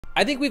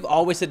I think we've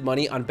all wasted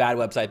money on bad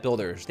website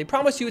builders. They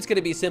promise you it's going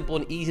to be simple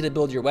and easy to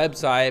build your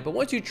website, but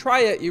once you try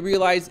it, you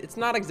realize it's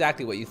not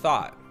exactly what you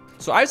thought.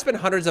 So I've spent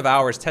hundreds of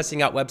hours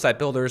testing out website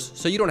builders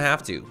so you don't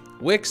have to.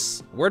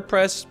 Wix,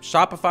 WordPress,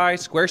 Shopify,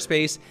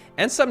 Squarespace,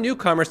 and some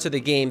newcomers to the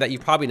game that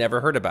you've probably never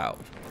heard about.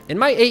 In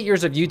my 8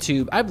 years of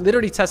YouTube, I've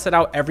literally tested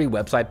out every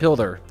website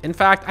builder. In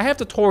fact, I have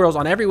tutorials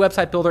on every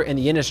website builder in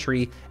the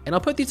industry, and I'll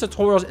put these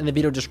tutorials in the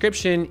video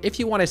description if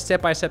you want a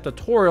step-by-step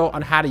tutorial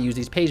on how to use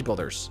these page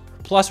builders.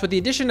 Plus, with the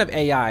addition of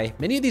AI,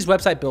 many of these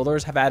website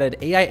builders have added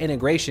AI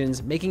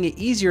integrations, making it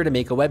easier to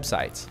make a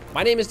website.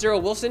 My name is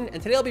Daryl Wilson,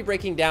 and today I'll be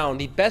breaking down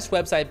the best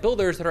website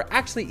builders that are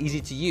actually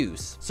easy to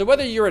use. So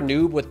whether you're a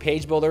noob with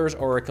page builders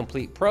or a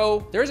complete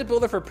pro, there's a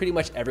builder for pretty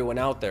much everyone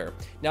out there.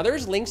 Now,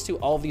 there's links to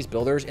all of these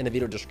builders in the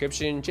video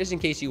description, just in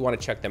case you want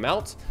to check them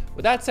out.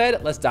 With that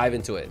said, let's dive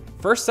into it.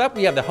 First up,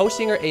 we have the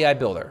Hostinger AI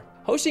Builder.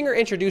 Hostinger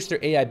introduced their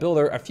AI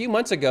builder a few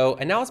months ago,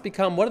 and now it's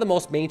become one of the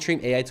most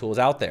mainstream AI tools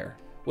out there.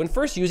 When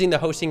first using the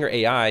Hostinger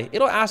AI,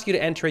 it'll ask you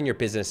to enter in your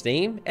business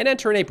name and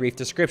enter in a brief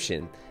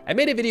description. I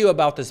made a video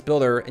about this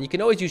builder, and you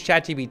can always use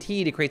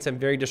ChatGPT to create some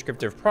very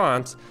descriptive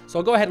prompts, so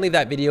I'll go ahead and leave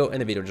that video in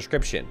the video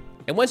description.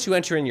 And once you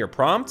enter in your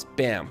prompt,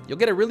 bam, you'll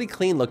get a really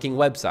clean looking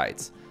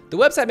website. The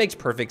website makes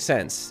perfect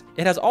sense.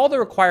 It has all the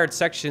required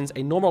sections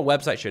a normal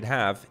website should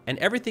have, and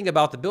everything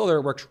about the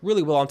builder works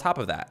really well on top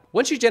of that.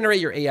 Once you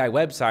generate your AI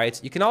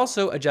websites, you can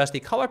also adjust the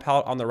color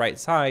palette on the right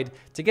side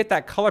to get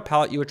that color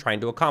palette you were trying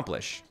to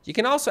accomplish. You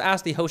can also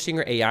ask the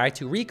Hostinger AI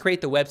to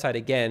recreate the website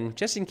again,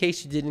 just in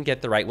case you didn't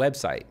get the right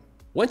website.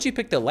 Once you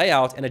pick the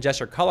layout and adjust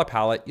your color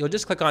palette, you'll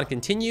just click on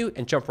continue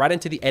and jump right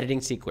into the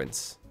editing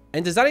sequence.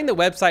 And designing the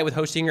website with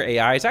Hostinger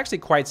AI is actually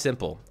quite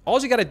simple.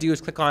 All you gotta do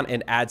is click on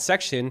an add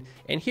section,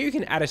 and here you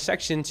can add a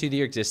section to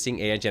your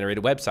existing AI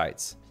generated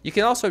websites. You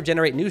can also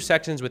generate new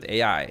sections with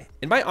AI.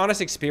 In my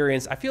honest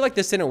experience, I feel like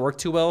this didn't work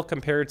too well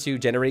compared to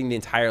generating the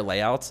entire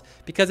layout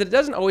because it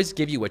doesn't always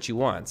give you what you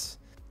want.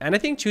 And I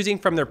think choosing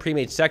from their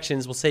pre-made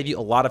sections will save you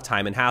a lot of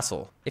time and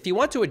hassle. If you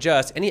want to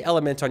adjust any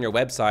element on your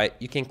website,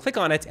 you can click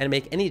on it and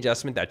make any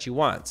adjustment that you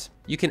want.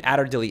 You can add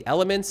or delete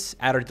elements,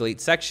 add or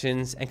delete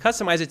sections, and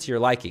customize it to your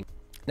liking.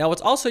 Now,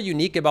 what's also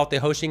unique about the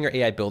Hostinger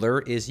AI Builder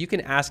is you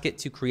can ask it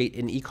to create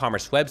an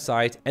e-commerce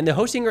website, and the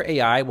Hostinger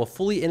AI will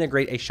fully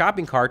integrate a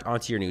shopping cart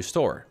onto your new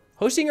store.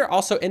 Hostinger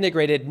also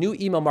integrated new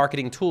email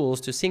marketing tools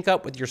to sync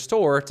up with your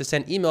store to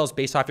send emails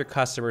based off your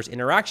customers'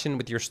 interaction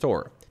with your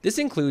store. This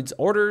includes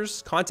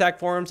orders, contact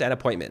forms, and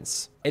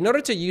appointments. In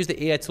order to use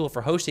the AI tool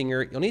for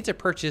Hostinger, you'll need to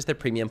purchase the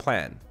premium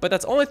plan, but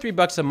that's only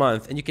 $3 a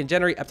month, and you can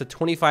generate up to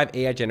 25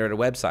 AI generated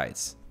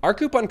websites. Our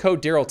coupon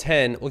code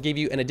Daryl10 will give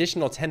you an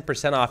additional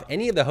 10% off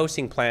any of the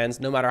hosting plans,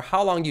 no matter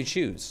how long you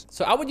choose.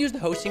 So I would use the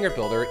Hostinger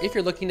Builder if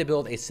you're looking to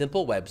build a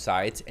simple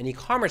website, an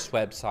e-commerce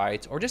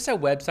website, or just a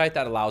website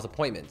that allows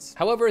appointments.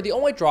 However, the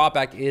only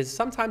drawback is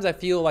sometimes I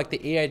feel like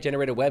the AI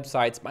generated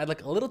websites might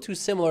look a little too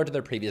similar to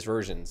their previous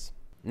versions.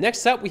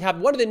 Next up, we have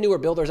one of the newer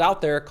builders out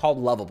there called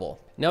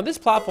Lovable. Now, this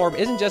platform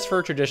isn't just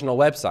for traditional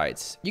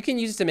websites. You can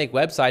use it to make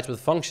websites with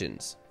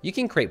functions. You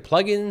can create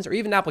plugins or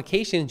even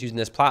applications using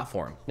this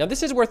platform. Now,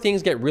 this is where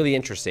things get really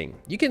interesting.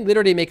 You can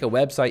literally make a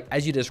website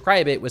as you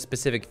describe it with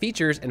specific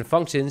features and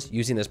functions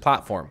using this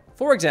platform.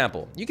 For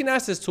example, you can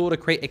ask this tool to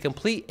create a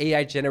complete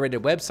AI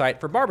generated website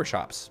for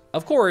barbershops.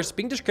 Of course,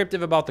 being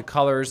descriptive about the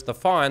colors, the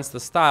fonts, the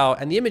style,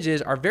 and the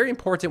images are very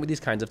important with these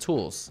kinds of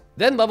tools.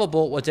 Then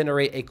Lovable will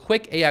generate a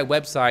quick AI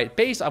website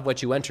based off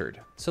what you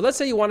entered. So let's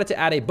say you wanted to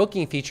add a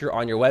booking feature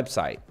on your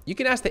website. You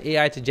can ask the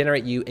AI to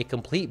generate you a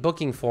complete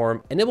booking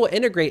form, and it will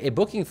integrate a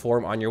booking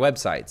form on your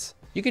websites.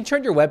 You can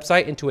turn your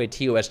website into a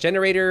TOS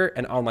generator,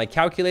 an online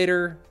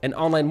calculator, an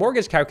online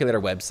mortgage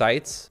calculator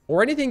websites,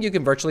 or anything you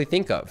can virtually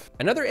think of.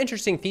 Another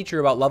interesting feature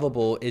about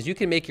Lovable is you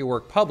can make your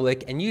work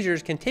public, and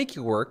users can take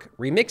your work,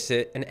 remix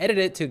it, and edit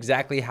it to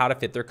exactly how to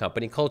fit their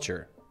company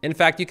culture. In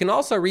fact, you can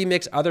also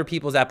remix other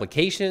people's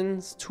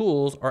applications,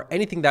 tools, or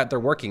anything that they're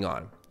working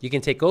on. You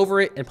can take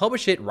over it and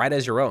publish it right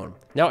as your own.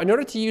 Now, in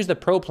order to use the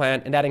Pro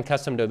plan and add in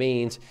custom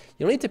domains,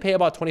 you'll need to pay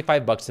about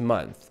 $25 a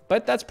month,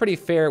 but that's pretty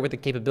fair with the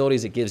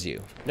capabilities it gives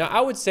you. Now, I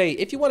would say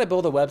if you want to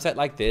build a website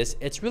like this,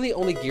 it's really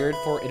only geared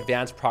for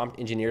advanced prompt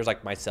engineers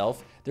like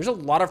myself. There's a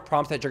lot of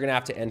prompts that you're gonna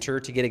have to enter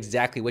to get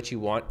exactly what you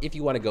want if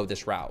you want to go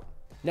this route.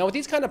 Now, with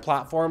these kind of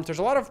platforms, there's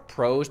a lot of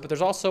pros, but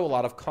there's also a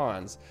lot of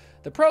cons.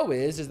 The pro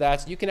is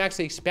that you can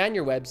actually expand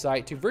your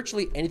website to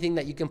virtually anything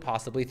that you can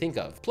possibly think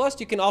of. Plus,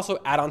 you can also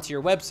add onto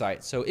your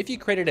website. So if you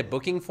created a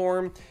booking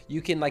form,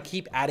 you can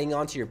keep adding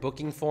onto your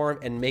booking form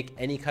and make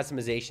any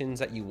customizations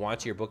that you want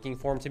to your booking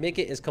form to make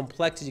it as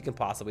complex as you can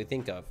possibly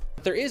think of.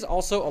 But there is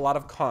also a lot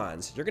of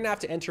cons. You're gonna have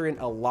to enter in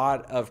a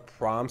lot of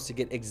prompts to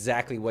get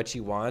exactly what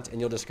you want, and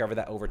you'll discover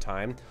that over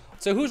time.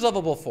 So who's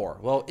Lovable for?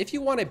 Well, if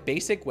you want a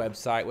basic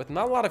website with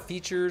not a lot of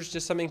features,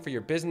 just something for your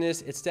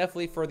business, it's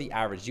definitely for the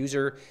average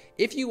user.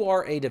 If you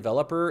are a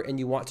developer and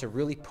you want to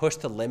really push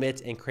the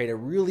limit and create a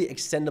really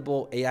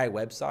extendable AI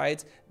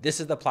website, this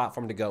is the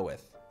platform to go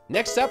with.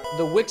 Next up,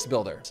 the Wix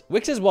builder.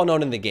 Wix is well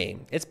known in the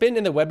game. It's been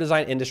in the web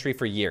design industry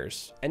for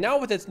years. And now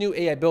with its new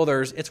AI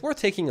builders, it's worth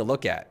taking a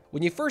look at.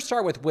 When you first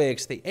start with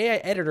Wix, the AI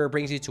editor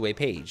brings you to a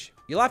page.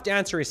 You'll have to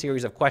answer a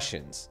series of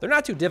questions. They're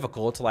not too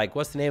difficult, like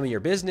what's the name of your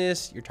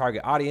business, your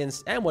target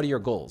audience, and what are your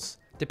goals.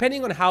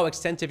 Depending on how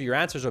extensive your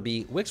answers will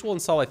be, Wix will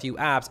install a few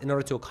apps in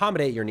order to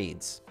accommodate your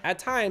needs. At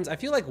times, I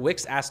feel like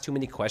Wix asks too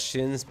many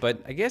questions, but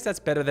I guess that's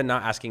better than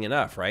not asking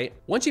enough, right?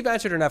 Once you've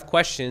answered enough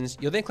questions,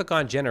 you'll then click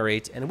on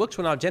Generate, and Wix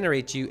will now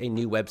generate you a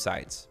new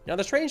website. Now,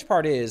 the strange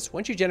part is,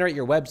 once you generate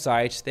your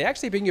website, they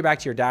actually bring you back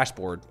to your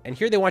dashboard, and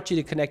here they want you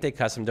to connect a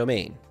custom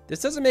domain.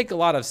 This doesn't make a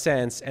lot of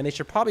sense, and they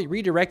should probably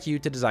redirect you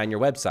to design your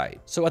website.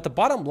 So at the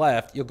bottom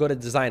left, you'll go to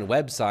Design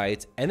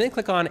Website, and then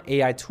click on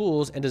AI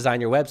Tools and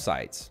Design Your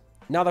Website.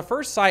 Now, the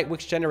first site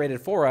Wix generated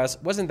for us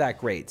wasn't that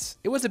great.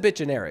 It was a bit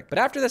generic, but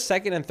after the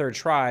second and third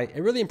try,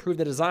 it really improved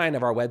the design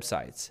of our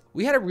websites.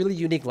 We had a really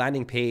unique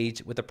landing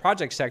page with a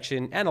project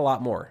section and a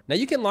lot more. Now,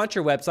 you can launch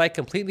your website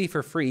completely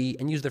for free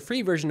and use the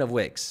free version of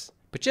Wix.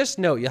 But just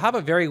note, you'll have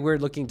a very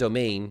weird looking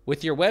domain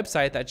with your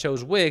website that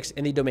shows Wix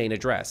in the domain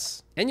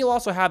address. And you'll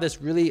also have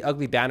this really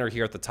ugly banner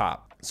here at the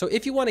top. So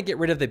if you want to get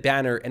rid of the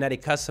banner and add a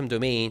custom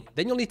domain,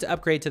 then you'll need to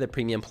upgrade to the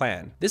premium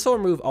plan. This will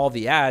remove all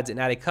the ads and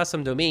add a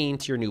custom domain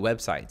to your new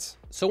websites.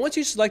 So once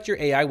you select your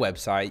AI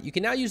website, you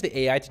can now use the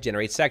AI to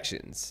generate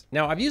sections.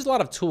 Now, I've used a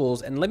lot of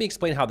tools, and let me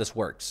explain how this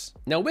works.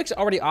 Now, Wix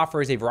already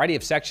offers a variety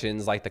of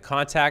sections like the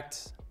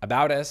contact,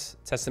 about us,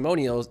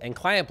 testimonials, and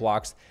client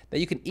blocks that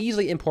you can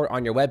easily import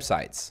on your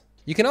websites.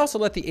 You can also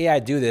let the AI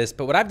do this,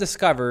 but what I've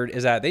discovered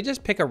is that they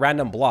just pick a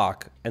random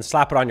block and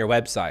slap it on your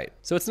website.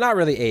 So it's not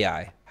really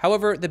AI.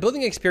 However, the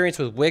building experience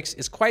with Wix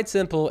is quite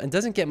simple and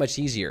doesn't get much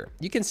easier.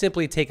 You can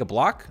simply take a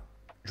block,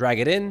 drag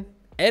it in,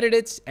 edit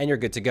it, and you're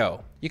good to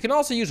go. You can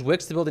also use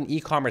Wix to build an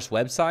e-commerce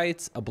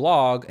website, a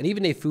blog, and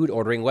even a food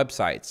ordering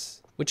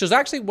website, which is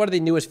actually one of the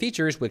newest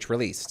features Wix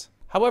released.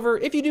 However,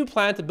 if you do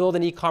plan to build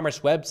an e-commerce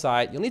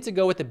website, you'll need to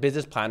go with the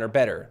business plan or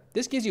better.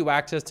 This gives you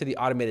access to the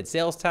automated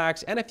sales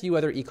tax and a few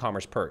other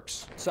e-commerce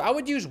perks. So I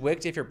would use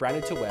Wix if you're brand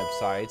new to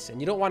websites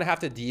and you don't want to have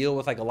to deal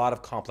with like a lot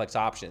of complex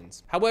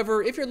options.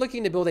 However, if you're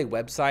looking to build a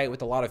website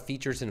with a lot of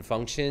features and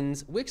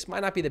functions, Wix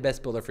might not be the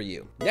best builder for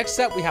you. Next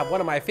up, we have one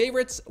of my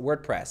favorites,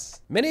 WordPress.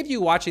 Many of you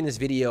watching this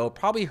video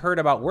probably heard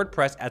about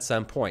WordPress at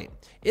some point.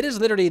 It is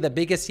literally the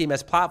biggest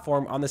CMS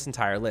platform on this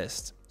entire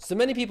list. So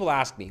many people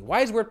ask me, why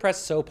is WordPress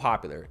so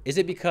popular? Is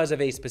it because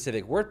of a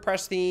specific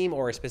WordPress theme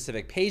or a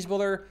specific page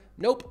builder?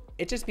 Nope,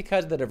 it's just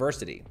because of the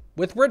diversity.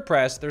 With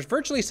WordPress, there's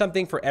virtually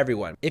something for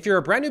everyone. If you're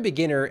a brand new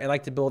beginner and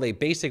like to build a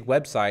basic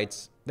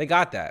website, they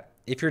got that.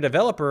 If you're a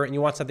developer and you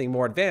want something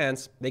more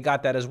advanced, they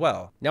got that as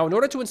well. Now, in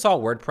order to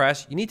install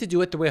WordPress, you need to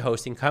do it through a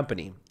hosting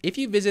company. If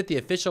you visit the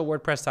official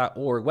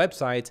WordPress.org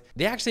website,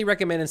 they actually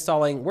recommend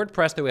installing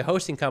WordPress through a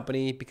hosting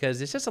company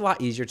because it's just a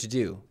lot easier to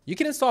do. You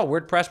can install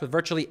WordPress with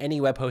virtually any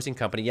web hosting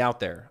company out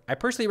there. I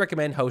personally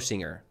recommend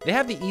Hostinger. They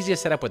have the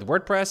easiest setup with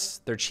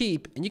WordPress, they're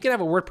cheap, and you can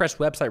have a WordPress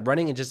website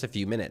running in just a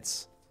few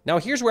minutes. Now,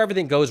 here's where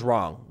everything goes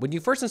wrong. When you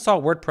first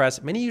install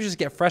WordPress, many users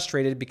get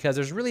frustrated because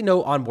there's really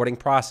no onboarding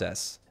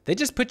process. They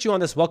just put you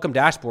on this welcome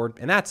dashboard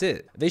and that's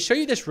it. They show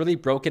you this really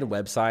broken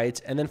website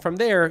and then from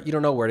there, you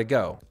don't know where to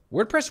go.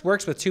 WordPress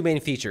works with two main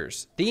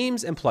features,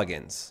 themes and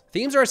plugins.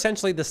 Themes are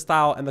essentially the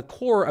style and the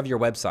core of your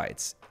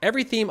websites.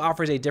 Every theme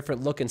offers a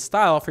different look and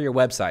style for your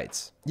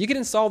websites. You can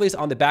install these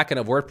on the backend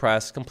of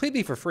WordPress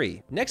completely for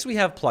free. Next, we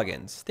have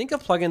plugins. Think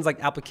of plugins like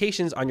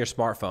applications on your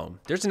smartphone.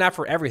 There's an app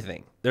for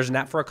everything. There's an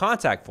app for a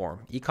contact form,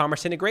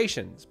 e-commerce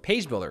integrations,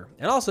 page builder,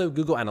 and also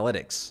Google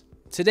Analytics.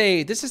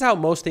 Today, this is how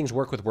most things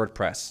work with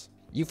WordPress.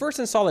 You first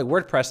install a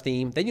WordPress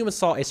theme, then you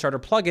install a starter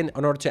plugin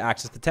in order to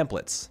access the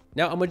templates.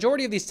 Now, a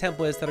majority of these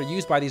templates that are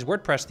used by these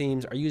WordPress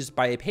themes are used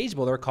by a page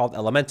builder called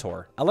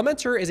Elementor.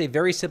 Elementor is a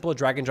very simple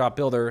drag and drop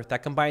builder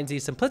that combines the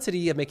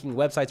simplicity of making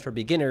websites for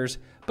beginners,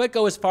 but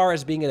go as far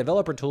as being a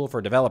developer tool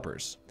for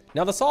developers.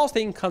 Now, the Solves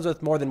theme comes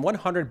with more than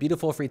 100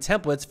 beautiful free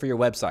templates for your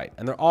website,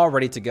 and they're all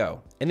ready to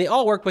go. And they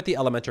all work with the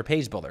Elementor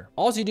page builder.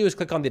 All you do is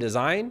click on the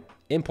design,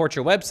 import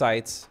your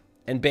websites,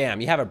 and bam,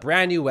 you have a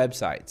brand new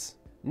website.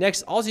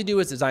 Next, all you do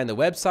is design the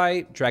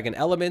website, drag in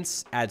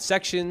elements, add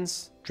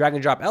sections, drag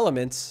and drop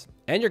elements,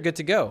 and you're good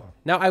to go.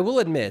 Now, I will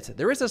admit,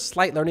 there is a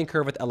slight learning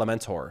curve with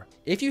Elementor.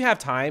 If you have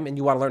time and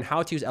you want to learn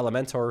how to use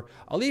Elementor,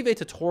 I'll leave a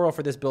tutorial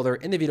for this builder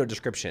in the video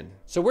description.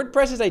 So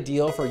WordPress is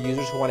ideal for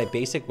users who want a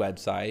basic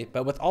website,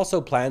 but with also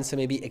plans to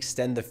maybe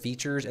extend the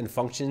features and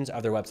functions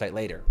of their website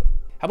later.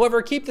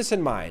 However, keep this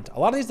in mind. A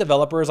lot of these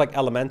developers like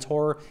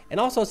Elementor and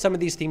also some of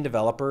these theme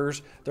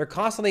developers, they're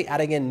constantly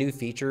adding in new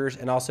features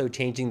and also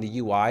changing the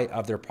UI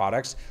of their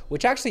products,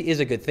 which actually is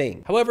a good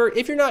thing. However,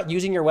 if you're not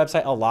using your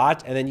website a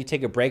lot and then you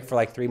take a break for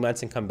like 3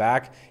 months and come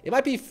back, it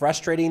might be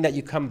frustrating that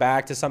you come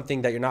back to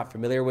something that you're not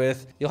familiar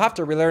with. You'll have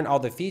to relearn all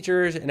the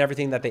features and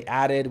everything that they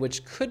added,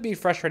 which could be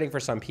frustrating for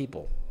some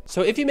people.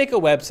 So if you make a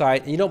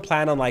website and you don't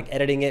plan on like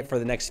editing it for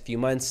the next few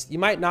months, you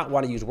might not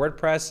want to use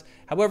WordPress.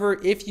 However,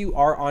 if you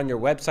are on your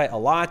website a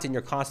lot and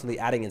you're constantly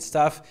adding in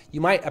stuff,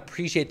 you might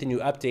appreciate the new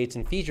updates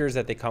and features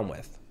that they come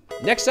with.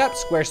 Next up,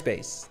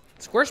 Squarespace.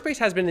 Squarespace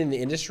has been in the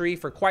industry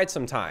for quite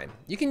some time.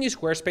 You can use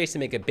Squarespace to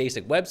make a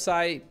basic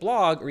website,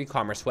 blog, or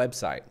e-commerce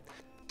website.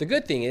 The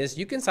good thing is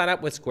you can sign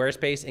up with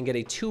Squarespace and get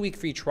a 2-week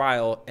free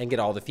trial and get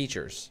all the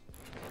features.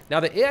 Now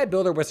the AI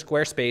builder with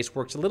Squarespace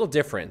works a little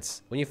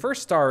different. When you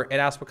first start,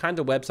 it asks what kind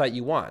of website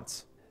you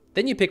want.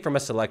 Then you pick from a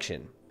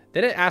selection.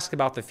 Then it asks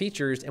about the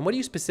features and what do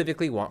you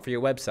specifically want for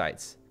your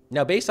websites.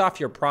 Now based off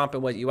your prompt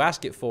and what you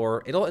ask it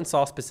for, it'll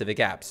install specific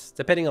apps,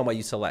 depending on what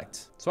you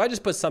select. So I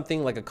just put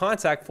something like a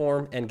contact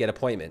form and get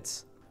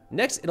appointments.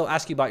 Next, it'll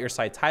ask you about your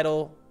site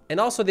title and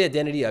also the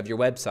identity of your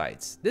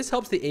websites. This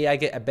helps the AI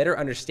get a better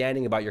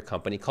understanding about your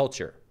company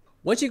culture.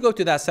 Once you go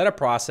through that setup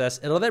process,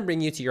 it'll then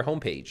bring you to your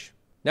homepage.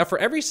 Now for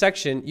every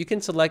section, you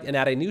can select and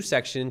add a new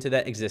section to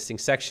that existing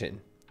section.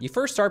 You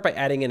first start by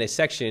adding in a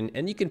section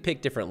and you can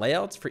pick different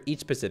layouts for each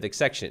specific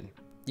section.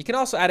 You can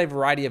also add a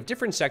variety of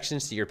different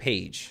sections to your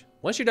page.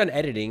 Once you're done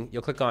editing, you'll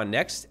click on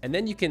next, and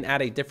then you can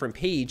add a different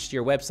page to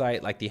your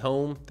website like the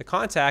home, the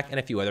contact, and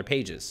a few other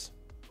pages.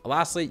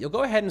 Lastly, you'll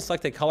go ahead and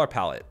select a color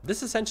palette.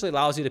 This essentially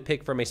allows you to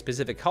pick from a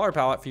specific color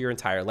palette for your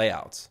entire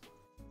layouts.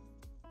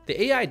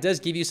 The AI does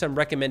give you some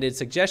recommended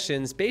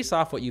suggestions based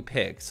off what you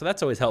pick, so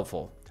that's always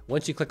helpful.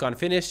 Once you click on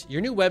finish,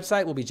 your new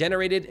website will be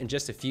generated in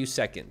just a few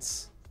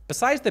seconds.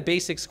 Besides the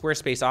basic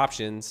Squarespace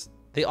options,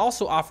 they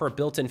also offer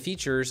built-in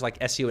features like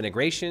SEO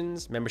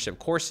integrations, membership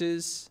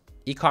courses,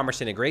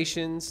 e-commerce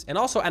integrations, and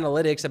also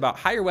analytics about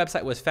how your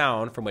website was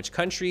found, from which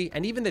country,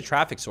 and even the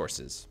traffic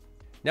sources.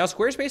 Now,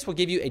 Squarespace will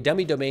give you a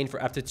dummy domain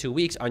for up to 2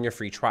 weeks on your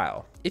free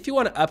trial. If you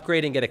want to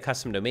upgrade and get a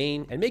custom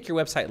domain and make your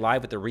website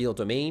live with a real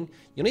domain,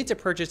 you'll need to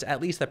purchase at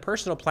least the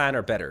personal plan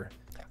or better.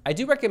 I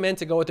do recommend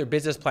to go with their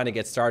business plan to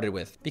get started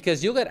with,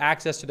 because you'll get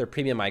access to their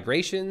premium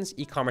migrations,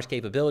 e-commerce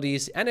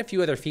capabilities, and a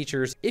few other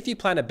features if you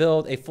plan to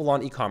build a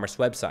full-on e-commerce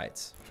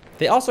website.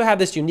 They also have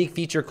this unique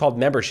feature called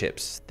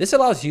memberships. This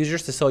allows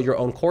users to sell your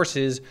own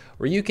courses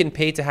where you can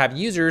pay to have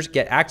users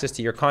get access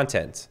to your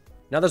content.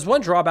 Now there's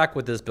one drawback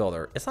with this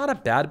builder. It's not a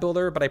bad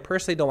builder, but I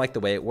personally don't like the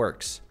way it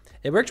works.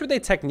 It works with a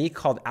technique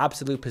called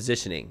absolute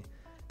positioning.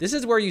 This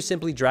is where you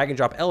simply drag and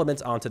drop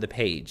elements onto the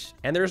page,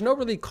 and there's no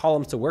really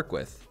columns to work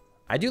with.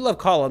 I do love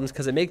columns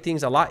because it makes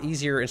things a lot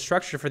easier and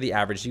structured for the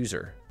average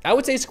user. I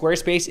would say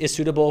Squarespace is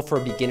suitable for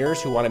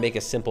beginners who want to make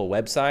a simple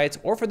website,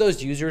 or for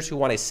those users who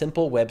want a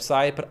simple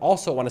website but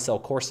also want to sell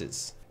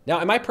courses. Now,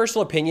 in my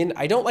personal opinion,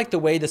 I don't like the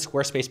way the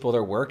Squarespace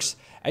builder works.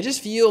 I just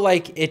feel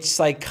like it's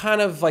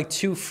kind of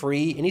too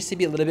free. It needs to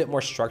be a little bit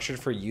more structured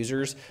for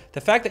users.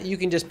 The fact that you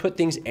can just put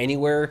things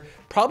anywhere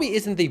probably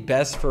isn't the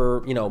best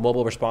for,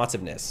 mobile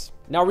responsiveness.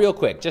 Now, real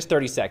quick, just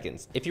 30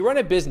 seconds. If you run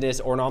a business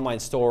or an online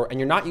store and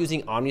you're not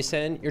using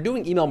Omnisend, you're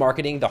doing email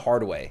marketing the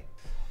hard way.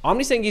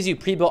 Omnisend gives you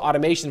pre-built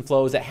automation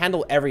flows that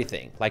handle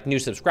everything, like new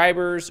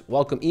subscribers,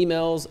 welcome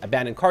emails,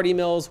 abandoned cart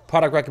emails,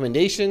 product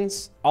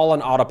recommendations, all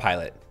on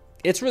autopilot.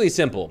 It's really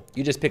simple.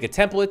 You just pick a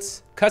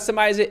template,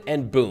 customize it,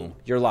 and boom,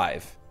 you're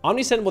live.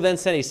 Omnisend will then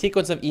send a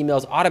sequence of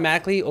emails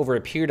automatically over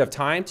a period of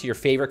time to your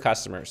favorite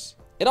customers.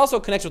 It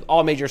also connects with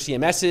all major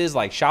CMSs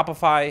like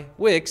Shopify,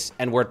 Wix,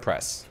 and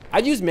WordPress.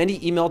 I've used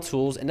many email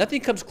tools and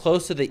nothing comes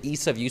close to the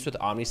ease of use with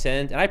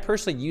Omnisend, and I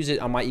personally use it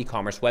on my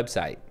e-commerce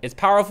website. It's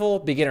powerful,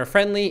 beginner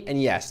friendly, and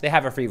yes, they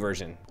have a free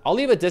version. I'll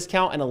leave a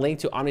discount and a link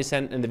to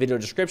Omnisend in the video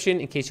description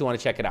in case you want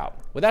to check it out.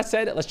 With that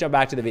said, let's jump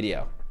back to the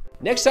video.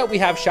 Next up, we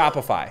have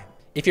Shopify.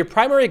 If your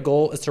primary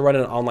goal is to run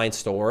an online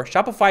store,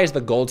 Shopify is the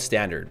gold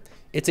standard.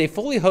 It's a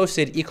fully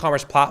hosted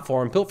e-commerce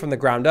platform built from the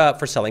ground up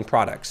for selling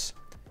products.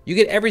 You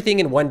get everything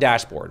in one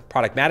dashboard: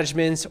 product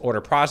management, order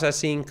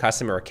processing,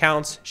 customer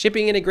accounts,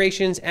 shipping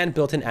integrations, and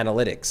built-in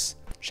analytics.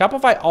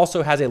 Shopify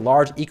also has a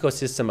large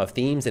ecosystem of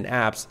themes and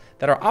apps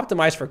that are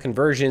optimized for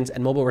conversions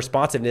and mobile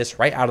responsiveness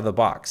right out of the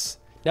box.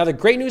 Now, the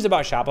great news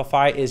about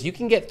Shopify is you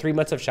can get 3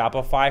 months of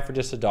Shopify for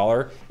just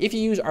 $1 if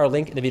you use our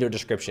link in the video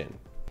description.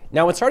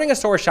 Now, when starting a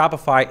store with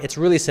Shopify, it's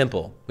really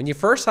simple. When you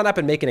first sign up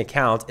and make an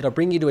account, it'll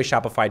bring you to a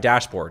Shopify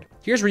dashboard.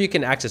 Here's where you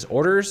can access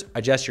orders,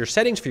 adjust your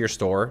settings for your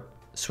store,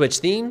 switch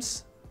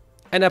themes,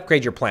 and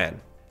upgrade your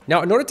plan.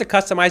 Now, in order to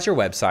customize your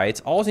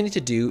website, all you need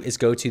to do is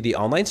go to the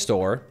online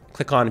store,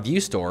 click on View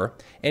Store,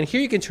 and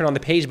here you can turn on the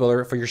page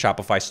builder for your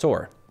Shopify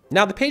store.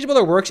 Now, the page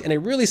builder works in a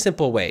really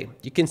simple way.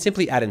 You can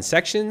simply add in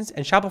sections,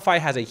 and Shopify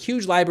has a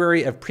huge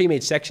library of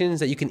pre-made sections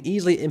that you can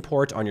easily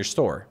import on your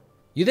store.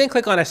 You then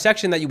click on a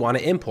section that you want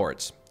to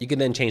import. You can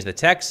then change the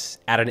text,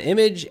 add an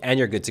image, and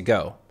you're good to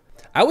go.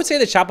 I would say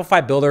the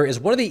Shopify builder is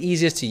one of the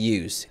easiest to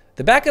use.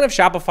 The backend of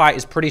Shopify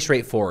is pretty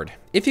straightforward.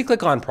 If you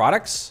click on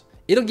products,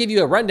 it'll give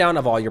you a rundown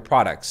of all your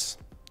products.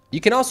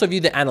 You can also view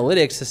the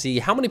analytics to see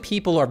how many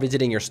people are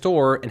visiting your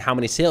store and how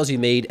many sales you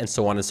made, and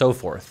so on and so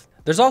forth.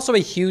 There's also a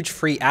huge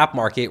free app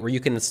market where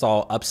you can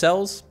install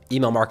upsells,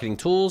 email marketing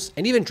tools,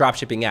 and even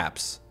dropshipping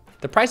apps.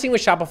 The pricing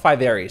with Shopify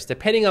varies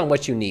depending on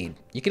what you need.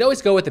 You can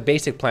always go with the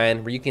basic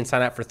plan where you can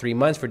sign up for 3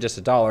 months for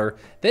just $1,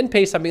 then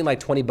pay something like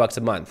 20 bucks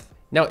a month.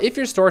 Now, if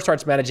your store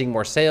starts managing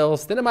more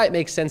sales, then it might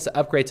make sense to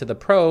upgrade to the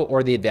Pro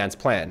or the Advanced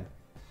plan.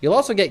 You'll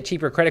also get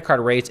cheaper credit card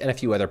rates and a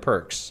few other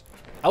perks.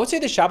 I would say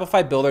the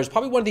Shopify builder is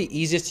probably one of the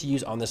easiest to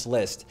use on this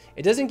list.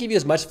 It doesn't give you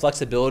as much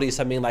flexibility as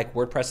something like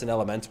WordPress and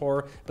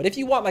Elementor, but if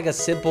you want like a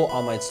simple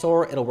online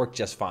store, it'll work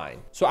just fine.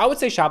 So I would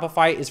say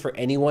Shopify is for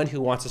anyone who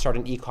wants to start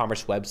an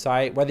e-commerce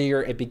website, whether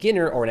you're a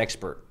beginner or an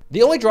expert.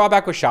 The only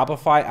drawback with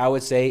Shopify, I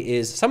would say,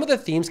 is some of the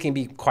themes can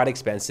be quite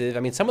expensive. I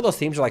mean, some of those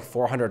themes are like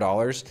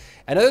 $400.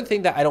 Another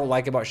thing that I don't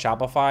like about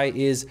Shopify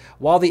is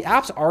while the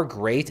apps are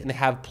great and they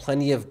have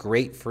plenty of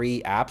great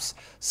free apps,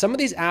 some of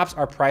these apps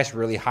are priced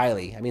really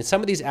highly. I mean, some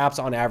of these apps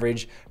on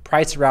average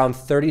price around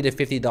 $30 to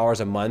 $50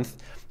 a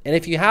month. And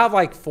if you have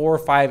like 4 or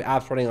 5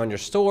 apps running on your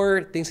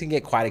store, things can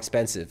get quite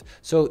expensive.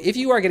 So if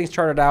you are getting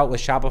started out with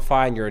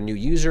Shopify and you're a new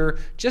user,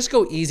 just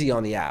go easy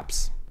on the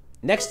apps.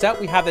 Next up,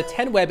 we have the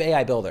 10Web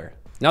AI Builder.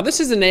 Now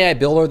this is an AI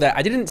builder that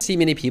I didn't see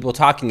many people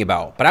talking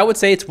about, but I would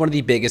say it's one of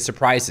the biggest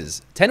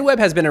surprises. 10Web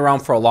has been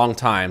around for a long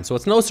time, so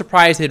it's no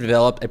surprise they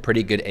developed a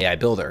pretty good AI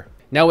builder.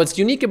 Now what's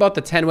unique about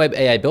the 10Web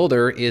AI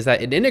builder is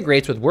that it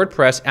integrates with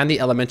WordPress and the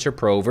Elementor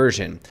Pro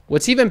version.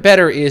 What's even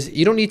better is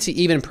you don't need to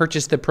even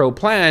purchase the Pro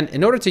plan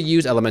in order to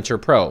use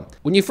Elementor Pro.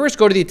 When you first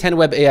go to the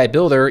 10Web AI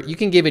builder, you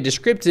can give a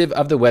descriptive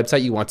of the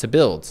website you want to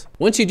build.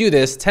 Once you do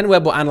this,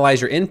 10Web will analyze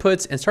your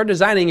inputs and start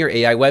designing your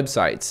AI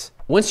websites.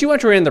 Once you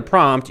enter in the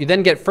prompt, you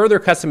then get further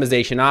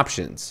customization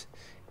options.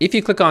 If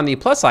you click on the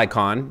plus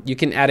icon, you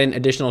can add in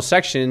additional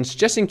sections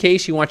just in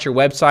case you want your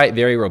website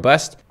very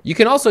robust. You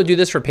can also do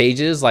this for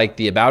pages like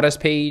the About Us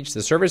page,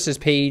 the Services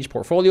page,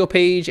 Portfolio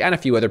page, and a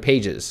few other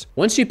pages.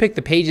 Once you pick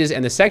the pages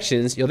and the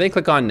sections, you'll then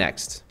click on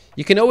Next.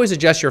 You can always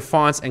adjust your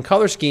fonts and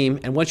color scheme,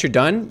 and once you're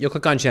done, you'll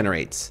click on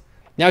Generates.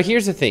 Now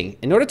here's the thing,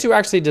 in order to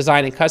actually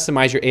design and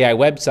customize your AI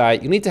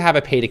website, you need to have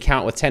a paid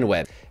account with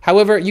 10Web.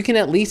 However, you can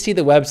at least see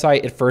the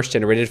website it first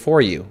generated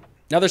for you.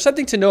 Now there's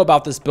something to know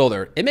about this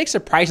builder. It makes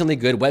surprisingly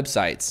good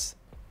websites.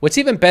 What's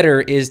even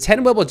better is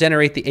 10Web will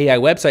generate the AI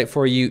website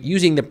for you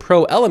using the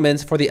Pro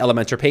elements for the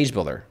Elementor page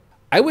builder.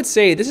 I would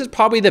say this is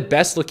probably the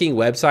best looking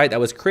website that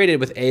was created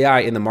with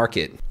AI in the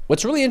market.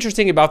 What's really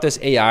interesting about this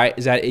AI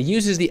is that it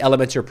uses the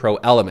Elementor Pro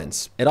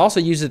elements. It also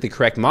uses the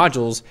correct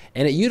modules,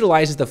 and it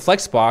utilizes the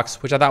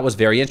Flexbox, which I thought was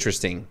very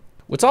interesting.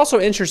 What's also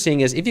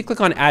interesting is if you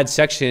click on Add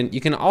Section,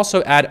 you can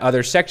also add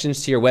other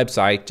sections to your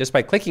website just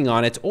by clicking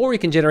on it, or you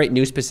can generate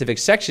new specific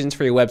sections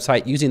for your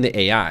website using the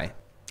AI.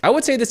 I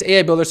would say this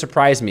AI builder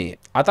surprised me.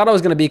 I thought it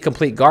was going to be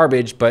complete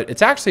garbage, but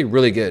it's actually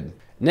really good.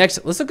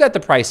 Next, let's look at the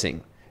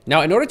pricing.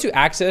 Now, in order to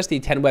access the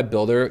 10Web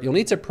builder, you'll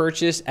need to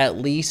purchase at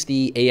least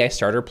the AI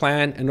starter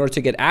plan in order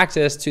to get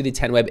access to the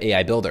 10Web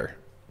AI builder.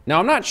 Now,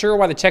 I'm not sure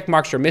why the check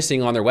marks are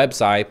missing on their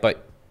website,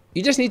 but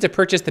you just need to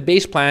purchase the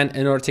base plan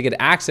in order to get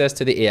access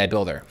to the AI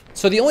builder.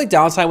 So the only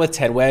downside with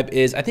 10Web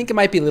is I think it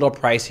might be a little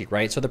pricey,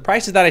 right? So the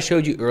prices that I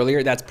showed you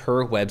earlier, that's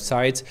per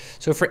website.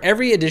 So for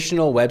every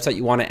additional website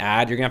you want to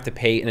add, you're gonna have to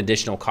pay an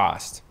additional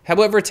cost.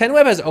 However,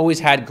 10Web has always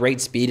had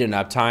great speed and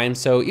uptime,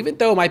 so even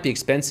though it might be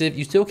expensive,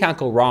 you still can't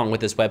go wrong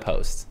with this web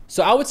host.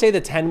 So I would say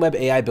the 10Web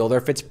AI builder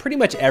fits pretty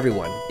much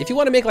everyone. If you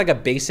want to make like a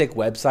basic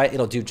website,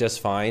 it'll do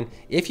just fine.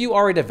 If you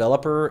are a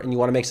developer and you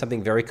want to make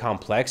something very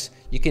complex,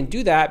 you can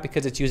do that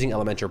because it's using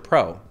Elementor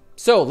Pro.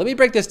 So let me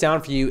break this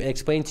down for you and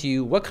explain to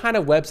you what kind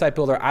of website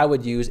builder I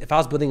would use if I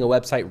was building a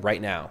website right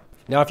now.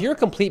 Now, if you're a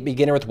complete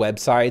beginner with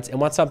websites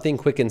and want something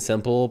quick and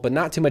simple, but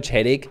not too much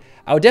headache,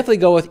 I would definitely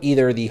go with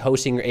either the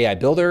Hostinger AI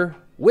builder,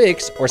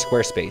 Wix, or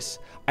Squarespace.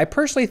 I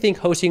personally think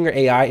Hostinger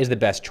AI is the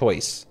best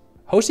choice.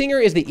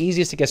 Hostinger is the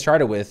easiest to get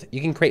started with.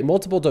 You can create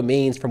multiple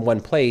domains from one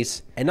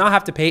place and not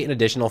have to pay an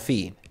additional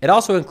fee. It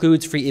also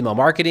includes free email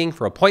marketing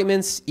for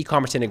appointments,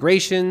 e-commerce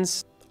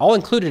integrations, all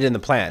included in the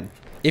plan.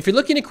 If you're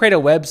looking to create a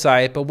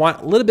website but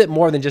want a little bit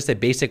more than just a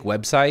basic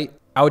website,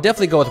 I would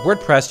definitely go with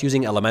WordPress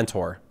using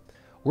Elementor.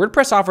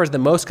 WordPress offers the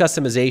most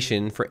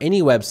customization for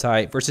any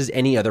website versus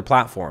any other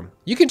platform.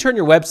 You can turn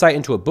your website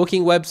into a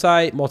booking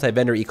website,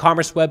 multi-vendor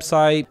e-commerce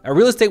website, a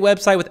real estate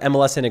website with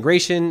MLS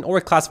integration, or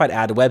a classified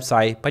ad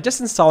website by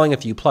just installing a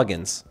few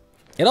plugins.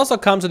 It also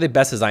comes with the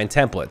best design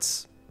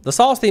templates. The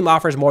Solves theme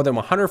offers more than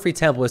 100 free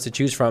templates to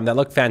choose from that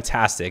look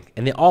fantastic,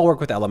 and they all work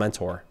with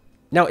Elementor.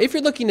 Now, if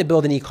you're looking to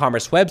build an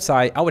e-commerce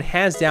website, I would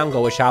hands down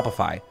go with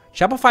Shopify.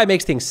 Shopify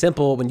makes things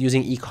simple when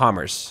using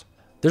e-commerce.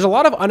 There's a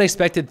lot of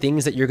unexpected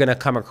things that you're going to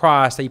come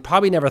across that you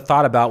probably never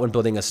thought about when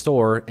building a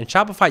store, and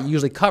Shopify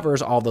usually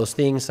covers all those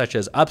things such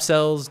as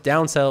upsells,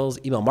 downsells,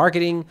 email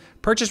marketing,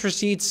 purchase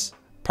receipts,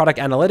 product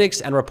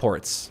analytics, and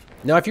reports.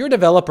 Now, if you're a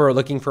developer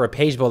looking for a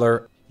page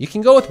builder, you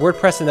can go with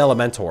WordPress and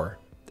Elementor.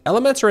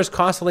 Elementor is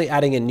constantly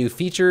adding in new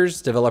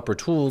features, developer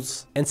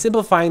tools, and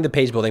simplifying the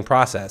page building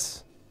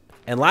process.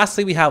 And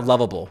lastly, we have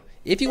Lovable.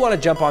 If you want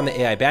to jump on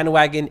the AI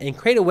bandwagon and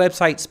create a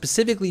website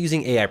specifically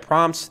using AI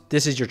prompts,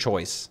 this is your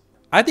choice.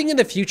 I think in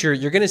the future,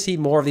 you're going to see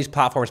more of these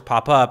platforms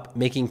pop up,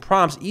 making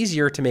prompts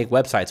easier to make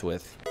websites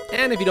with.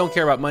 And if you don't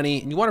care about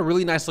money and you want a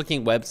really nice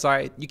looking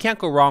website, you can't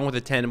go wrong with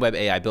a 10Web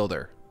AI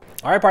builder.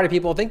 All right, party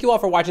people, thank you all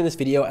for watching this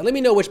video, and let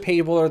me know which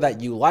page builder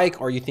that you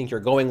like or you think you're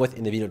going with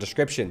in the video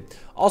description.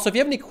 Also, if you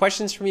have any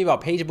questions for me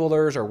about page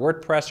builders or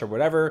WordPress or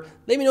whatever,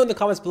 let me know in the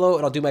comments below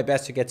and I'll do my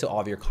best to get to all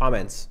of your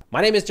comments.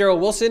 My name is Daryl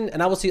Wilson,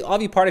 and I will see all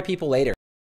of you party people later.